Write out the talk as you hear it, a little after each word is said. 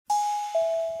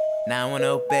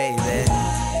910, baby.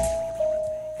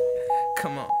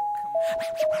 Come on.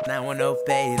 910,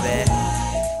 baby.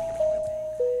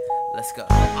 Let's go.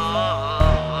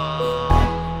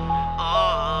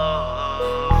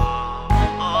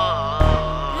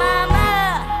 Mama,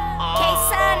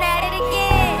 KaSaunJ at it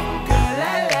again. Girl,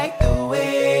 I like the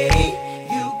way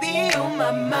you be on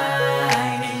my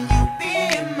mind and you be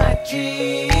in my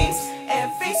dreams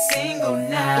every single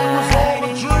night.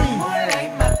 And you're more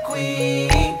like my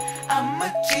queen. I'ma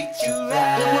treat you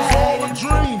right. It was all a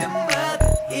dream. Them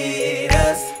other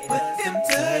haters, put them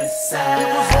to the side. It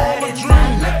was all a And dream.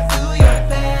 I look through your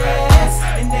past,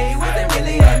 and they wasn't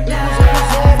really that nice. It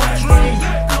was all a dream.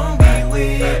 You gon' be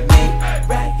with me,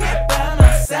 right here by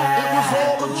my side. It was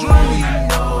all a Ooh, dream. you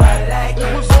know I like It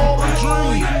it. was all a Ooh,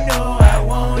 dream. you know I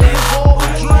want it. It was all a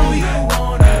Ooh, dream. you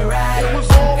wanna ride It it. was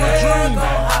all a Girl, dream.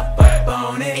 gon' hop up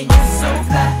on it. And you're so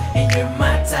fly, and you're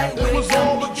my type. It When was it come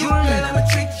all a to you, dream. girl, I'ma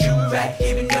treat you right.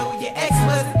 Even though your ex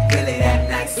wasn't really that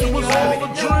nice. It And was you all already a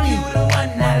know dream. you the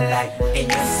one I like. And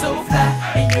you're so fly,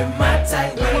 and you're my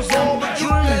type. When was it come all to a you,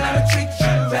 dream. girl, I'ma treat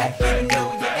you right. Even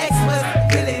though your ex wasn't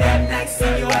really that nice.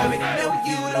 And you already know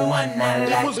you the one I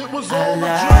like. It was I all a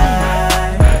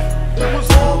like It was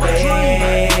the all a dream.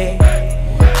 way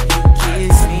you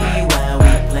kiss me while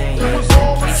we play It was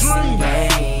all a kissing dream.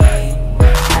 game.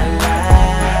 I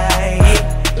like it.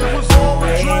 It was all a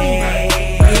dream.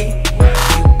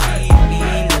 You keep me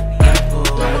looking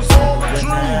forward It was to all a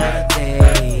dream. another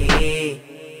day.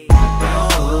 It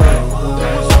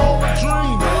was all a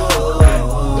dream.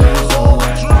 It was all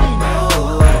a dream.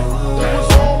 It was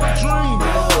all a dream.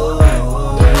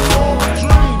 It was all a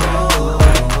dream.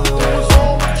 It was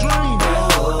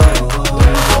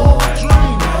all a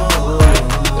dream.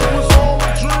 It was all a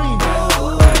dream.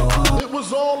 It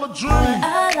was all a dream.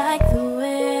 I like the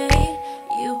way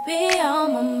you be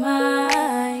on my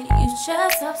mind. You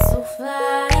dress up so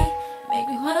fly, make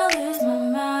me wanna lose my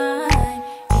mind.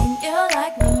 And you're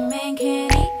like my main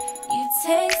candy, you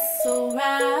taste so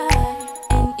right.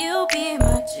 And you be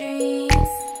my dreams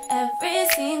every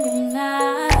single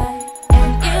night.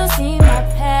 And you see my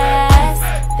past,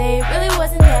 they really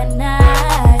wasn't that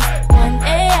nice. One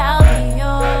day I'll be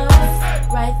yours,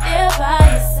 right there by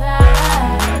your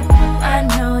side. Ooh, I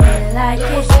know you like It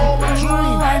it. was all a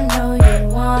dream. Ooh, I know you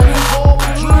want it. It was all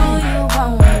a Ooh, dream. you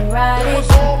wanna ride It it. was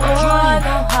all a Boy, dream.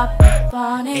 gon' hop up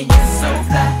on And it. you're so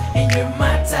fly, and you're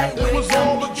my type. When It it was comes